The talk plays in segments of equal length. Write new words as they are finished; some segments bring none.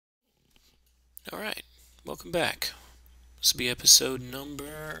Alright, welcome back. This will be episode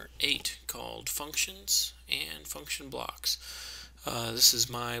number 8 called Functions and Function Blocks. This is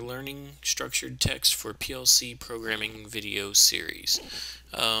my Learning Structured Text for PLC Programming video series.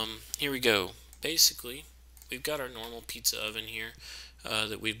 Here we go. Basically, we've got our normal pizza oven here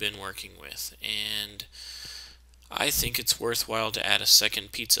that we've been working with, and I think it's worthwhile to add a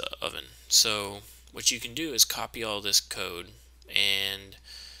second pizza oven. So what you can do is copy all this code and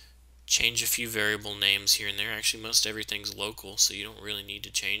change a few variable names here and there. Actually, most everything's local, so you don't really need to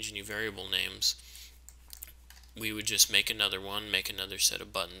change any variable names. We would just make another one, make another set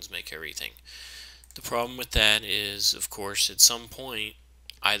of buttons, make everything. The problem with that is, of course, at some point,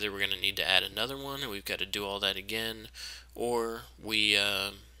 either we're going to need to add another one, and we've got to do all that again, or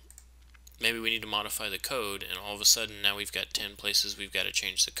maybe we need to modify the code, and all of a sudden now we've got 10 places we've got to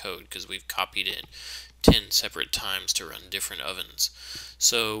change the code because we've copied it 10 separate times to run different ovens.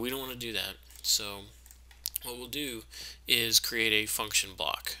 So we don't want to do that. So what we'll do is create a function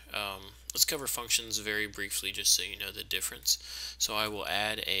block. Let's cover functions very briefly just so you know the difference. So I will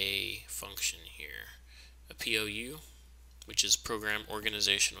add a function here, a POU, which is Program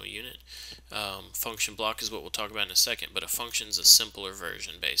Organizational Unit. Function block is what we'll talk about in a second, but a function is a simpler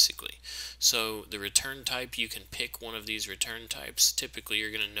version basically. So the return type, you can pick one of these return types. Typically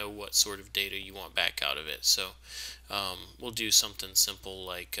you're going to know what sort of data you want back out of it. So we'll do something simple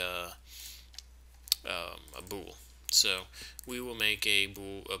like a bool. So we will make a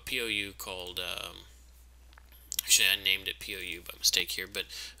POU called, actually I named it POU by mistake here, but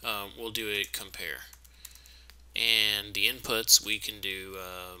we'll do a compare. And the inputs we can do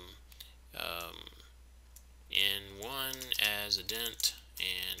in1 as a dent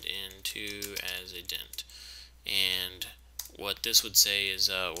and in2 as a dent. And what this would say is,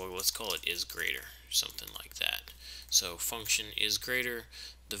 well, let's call it is greater, something like that. So function is greater.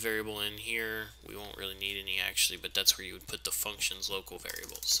 The variable in here, we won't really need any actually, but that's where you would put the function's local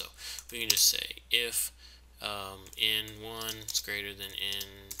variables. So we can just say if in1 is greater than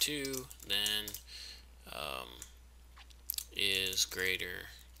in2, then is greater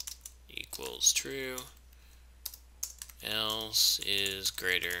equals true, else is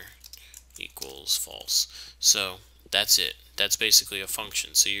greater equals false. So that's it. That's basically a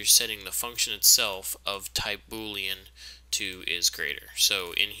function. So you're setting the function itself of type Boolean to is greater.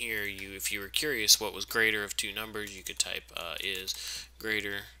 So in here, if you were curious what was greater of two numbers, you could type is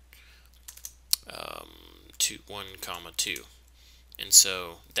greater 1, 2. And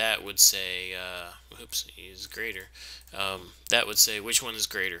so that would say, oops, is greater. That would say which one is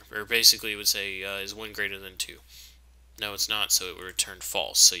greater, or basically it would say is 1 greater than 2. No, it's not, so it would return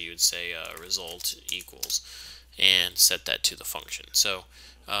false. So you would say result equals, and set that to the function. So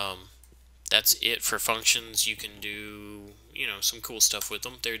that's it for functions. You can do some cool stuff with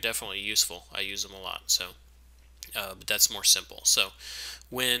them. They're definitely useful. I use them a lot. So, but that's more simple. So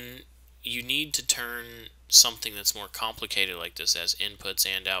when you need to turn something that's more complicated like this as inputs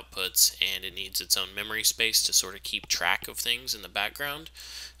and outputs, and it needs its own memory space to sort of keep track of things in the background.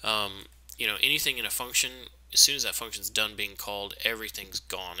 Anything in a function, as soon as that function's done being called, everything's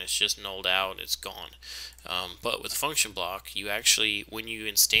gone. It's just nulled out, it's gone. But with a function block, you actually, when you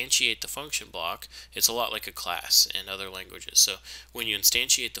instantiate the function block, it's a lot like a class in other languages. So when you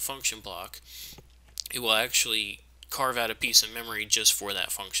instantiate the function block, it will actually carve out a piece of memory just for that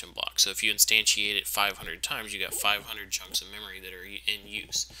function block. So if you instantiate it 500 times, you got 500 chunks of memory that are in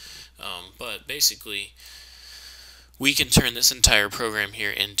use. But basically, we can turn this entire program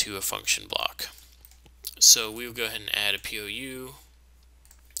here into a function block. So we will go ahead and add a POU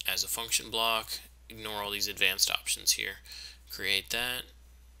as a function block. Ignore all these advanced options here. Create that.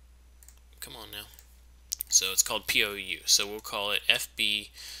 Come on now. So it's called POU. So we'll call it FB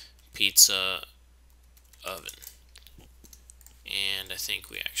Pizza Oven. And I think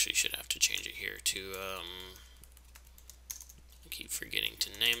we actually should have to change it here to, I keep forgetting to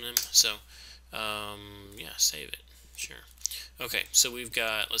name them. So, yeah, save it. Sure. Okay, so we've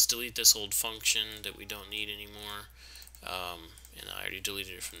got, let's delete this old function that we don't need anymore. And I already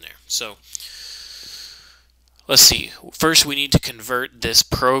deleted it from there. So, let's see. First, we need to convert this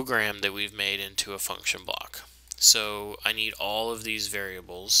program that we've made into a function block. So, I need all of these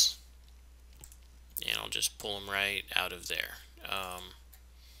variables, and I'll just pull them right out of there.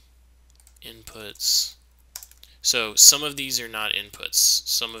 Inputs. So some of these are not inputs.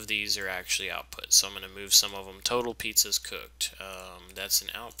 Some of these are actually outputs. So I'm going to move some of them. Total pizzas cooked. That's an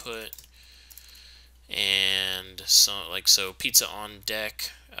output. And so pizza on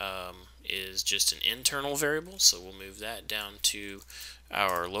deck is just an internal variable. So we'll move that down to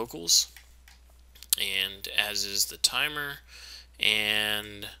our locals. And as is the timer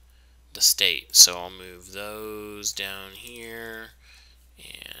and the state. So I'll move those down here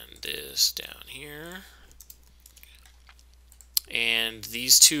and this down here. And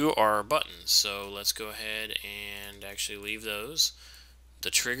these two are buttons, so let's go ahead and actually leave those. The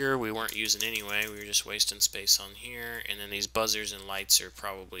trigger we weren't using anyway, we were just wasting space on here, and then these buzzers and lights are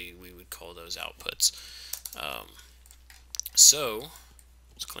probably, we would call those outputs. So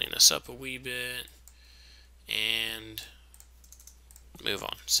let's clean this up a wee bit and move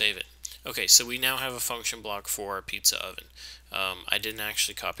on, save it. Okay, so we now have a function block for our pizza oven. I didn't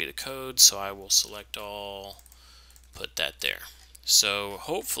actually copy the code, so I will select all, put that there. So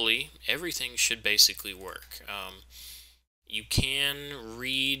hopefully everything should basically work. You can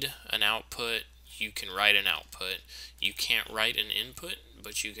read an output, you can write an output. You can't write an input,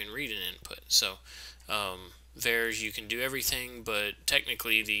 but you can read an input. So VARs, you can do everything, but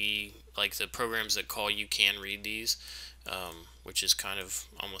technically the programs that call you can read these, which is kind of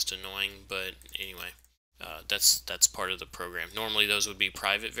almost annoying, but anyway, that's part of the program. Normally those would be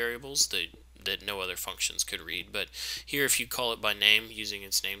private variables that no other functions could read, but here if you call it by name using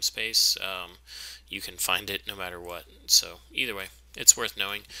its namespace, you can find it no matter what. So either way, it's worth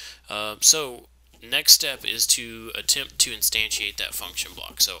knowing. So next step is to attempt to instantiate that function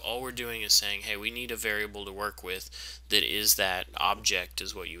block. So all we're doing is saying, hey, we need a variable to work with that is that object,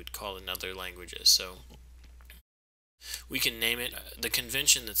 is what you would call in other languages. So we can name it. The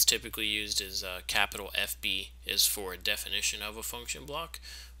convention that's typically used is capital FB is for a definition of a function block,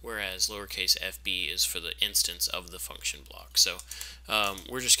 whereas lowercase fb is for the instance of the function block. So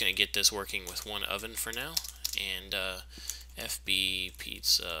we're just going to get this working with one oven for now, and FB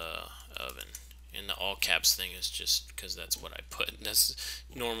pizza oven. And the all caps thing is just because that's what I put. That's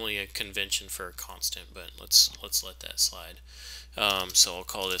normally a convention for a constant, but let's let that slide. So I'll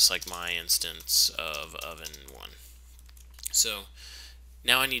call this like my instance of oven1. So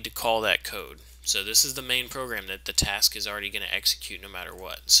now I need to call that code. So this is the main program that the task is already going to execute no matter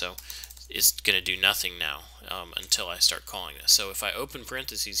what. So it's going to do nothing now until I start calling this. So if I open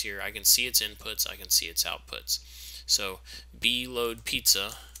parentheses here, I can see its inputs, I can see its outputs. So bLoad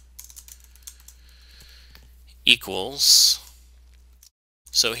pizza equals,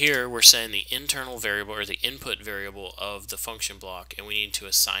 so here we're saying the internal variable or the input variable of the function block, and we need to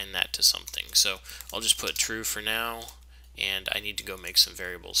assign that to something. So I'll just put true for now, and I need to go make some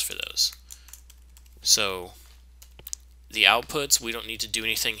variables for those. So the outputs we don't need to do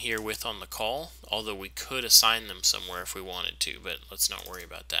anything here with on the call, although we could assign them somewhere if we wanted to, but let's not worry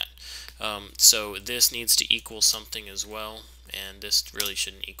about that. So this needs to equal something as well, and this really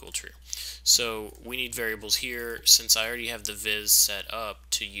shouldn't equal true. So we need variables here. Since I already have the viz set up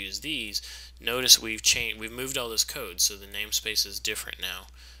to use these, notice we've moved all this code, so the namespace is different now.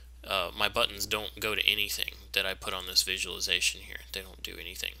 My buttons don't go to anything that I put on this visualization here. They don't do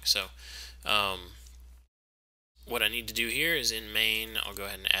anything. So what I need to do here is in main, I'll go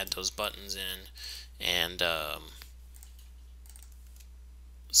ahead and add those buttons in, and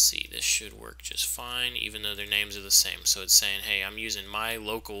let's see, this should work just fine even though their names are the same. So it's saying, hey, I'm using my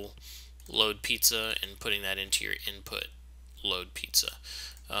local load pizza and putting that into your input load pizza,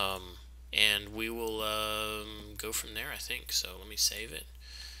 and we will go from there, I think. So let me save it,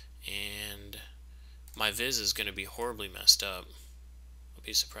 and my viz is going to be horribly messed up. I'll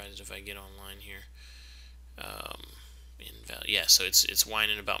be surprised if I get online here. Yeah, so it's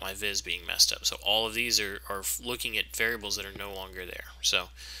whining about my viz being messed up. So all of these are looking at variables that are no longer there. So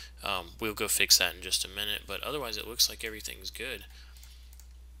we'll go fix that in just a minute, but otherwise it looks like everything's good.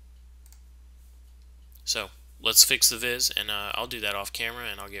 So let's fix the viz, and I'll do that off camera,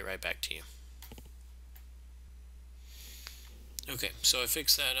 and I'll get right back to you. Okay, so I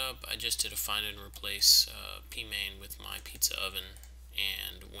fixed that up. I just did a find and replace pmain with my pizza oven,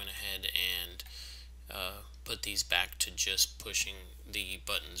 and went ahead and put these back to just pushing the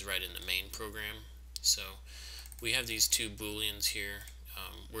buttons right in the main program. So we have these two booleans here.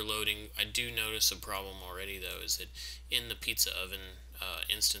 We're loading. I do notice a problem already though, is that in the pizza oven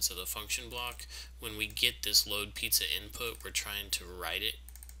instance of the function block, when we get this load pizza input, we're trying to write it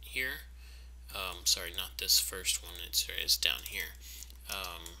here. Sorry, not this first one, it's down here.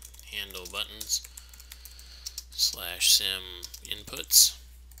 Handle buttons / sim inputs.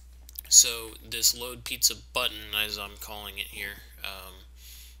 So this load pizza button, as I'm calling it here,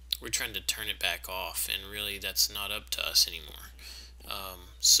 we're trying to turn it back off, and really that's not up to us anymore.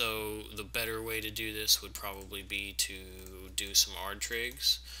 So the better way to do this would probably be to do some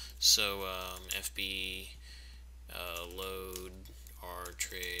rtrigs. So fb load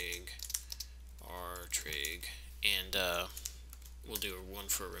rtrig, and we'll do one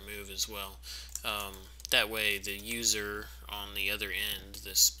for remove as well. That way the user on the other end,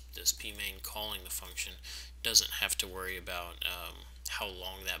 this this pmain calling the function doesn't have to worry about how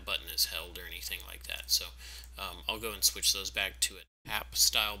long that button is held or anything like that. So I'll go and switch those back to an app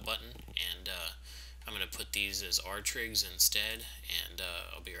style button, and I'm going to put these as R-trigs instead, and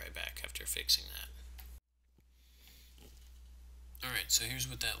I'll be right back after fixing that. Alright, so here's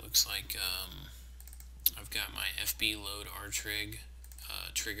what that looks like. I've got my FB load R-trig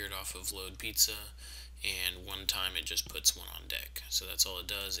triggered off of load pizza, and one time it just puts one on deck. So that's all it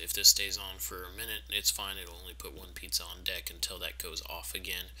does. If this stays on for a minute, it's fine. It'll only put one pizza on deck until that goes off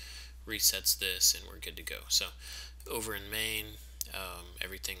again, resets this, and we're good to go. So over in main,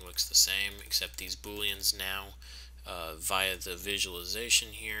 everything looks the same except these booleans now. Via the visualization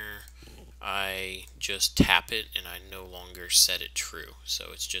here, I just tap it and I no longer set it true. So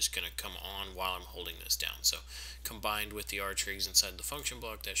it's just going to come on while I'm holding this down. So combined with the R-trigs inside the function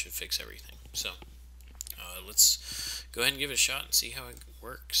block, that should fix everything. So let's go ahead and give it a shot and see how it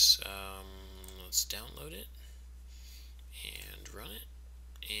works. Let's download it and run it,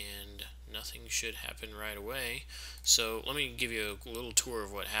 and nothing should happen right away. So let me give you a little tour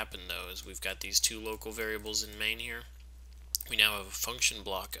of what happened though. Is we've got these two local variables in main here. We now have a function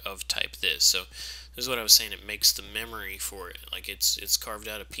block of type this. So this is what I was saying, it makes the memory for it. Like it's carved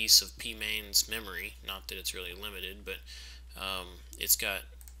out a piece of pmain's memory, not that it's really limited, but it's got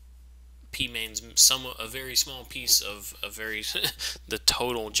pmain's a very small piece of a very the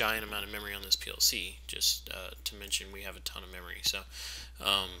total giant amount of memory on this PLC, just to mention we have a ton of memory. So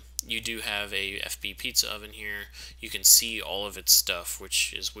you do have a FB pizza oven here. You can see all of its stuff,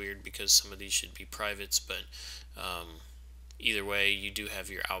 which is weird because some of these should be privates, but either way, you do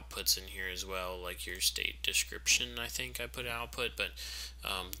have your outputs in here as well, like your state description. I think I put output, but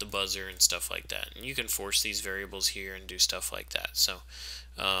the buzzer and stuff like that. And you can force these variables here and do stuff like that. So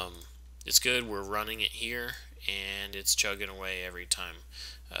it's good. We're running it here, and it's chugging away every time.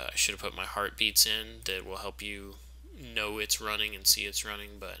 I should have put my heartbeats in. That will help you know it's running and see it's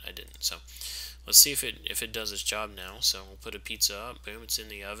running, but I didn't. So let's see if it does its job now. So we'll put a pizza up. Boom, it's in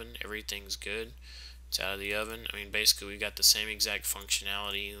the oven. Everything's good. It's out of the oven. I mean, basically we got the same exact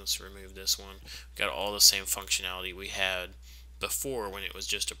functionality. Let's remove this one. We got all the same functionality we had before when it was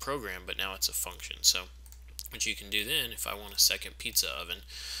just a program, but now it's a function. So what you can do then, if I want a second pizza oven,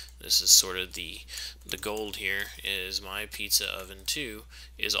 this is sort of the gold here, is my pizza oven 2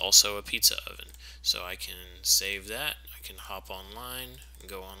 is also a pizza oven. So I can save that. I can hop online and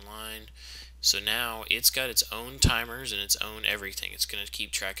go online. So now it's got its own timers and its own everything. It's going to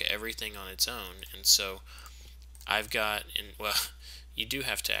keep track of everything on its own. And so I've got, well, you do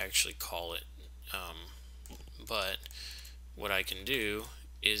have to actually call it, but what I can do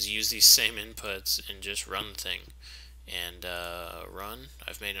is use these same inputs and just run the thing. And run.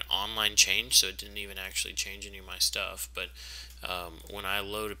 I've made an online change, so it didn't even actually change any of my stuff. But when I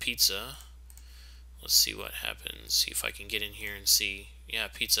load a pizza, let's see what happens. See if I can get in here and see. Yeah,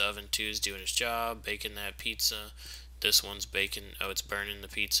 pizza oven 2 is doing its job, baking that pizza. This one's baking. Oh, it's burning the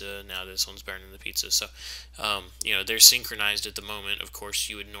pizza. Now this one's burning the pizza. So, you know, they're synchronized at the moment. Of course,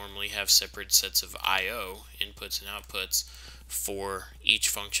 you would normally have separate sets of I/O inputs and outputs for each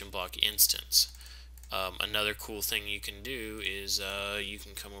function block instance. Another cool thing you can do is you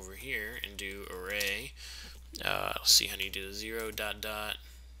can come over here and do array. Let's see how do you do the 0 dot dot.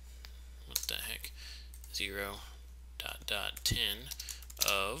 What the heck? 0 dot dot 10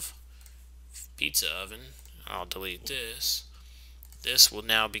 of pizza oven. I'll delete this. This will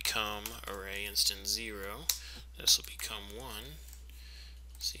now become array instance 0. This will become 1.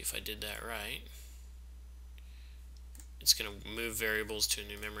 See if I did that right. It's going to move variables to a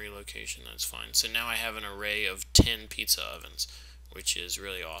new memory location. That's fine. So now I have an array of 10 pizza ovens, which is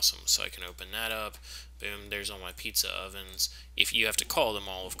really awesome. So I can open that up. Boom, there's all my pizza ovens. If you have to call them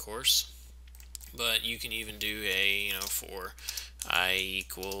all, of course. But you can even do a, you know, for I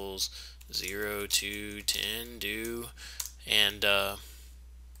equals 0 to 10 do, and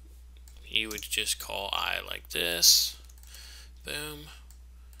you would just call I like this. Boom.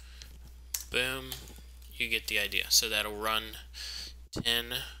 Boom. You get the idea. So that'll run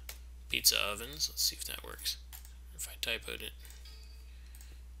 10 pizza ovens. Let's see if that works. If I typoed it.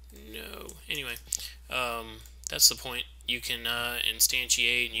 No. Anyway, that's the point. You can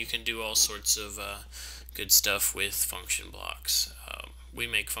instantiate, and you can do all sorts of good stuff with function blocks. We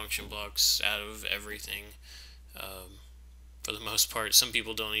make function blocks out of everything. For the most part, some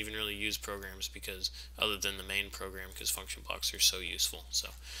people don't even really use programs because, other than the main program, because function blocks are so useful. So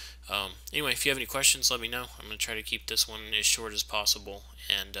anyway, if you have any questions, let me know. I'm going to try to keep this one as short as possible.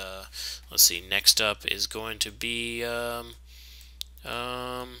 And let's see, next up is going to be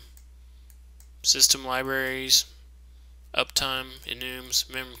system libraries, uptime,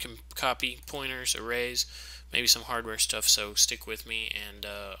 enums, memory copy, pointers, arrays, maybe some hardware stuff. So stick with me, and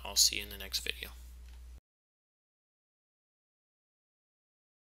I'll see you in the next video.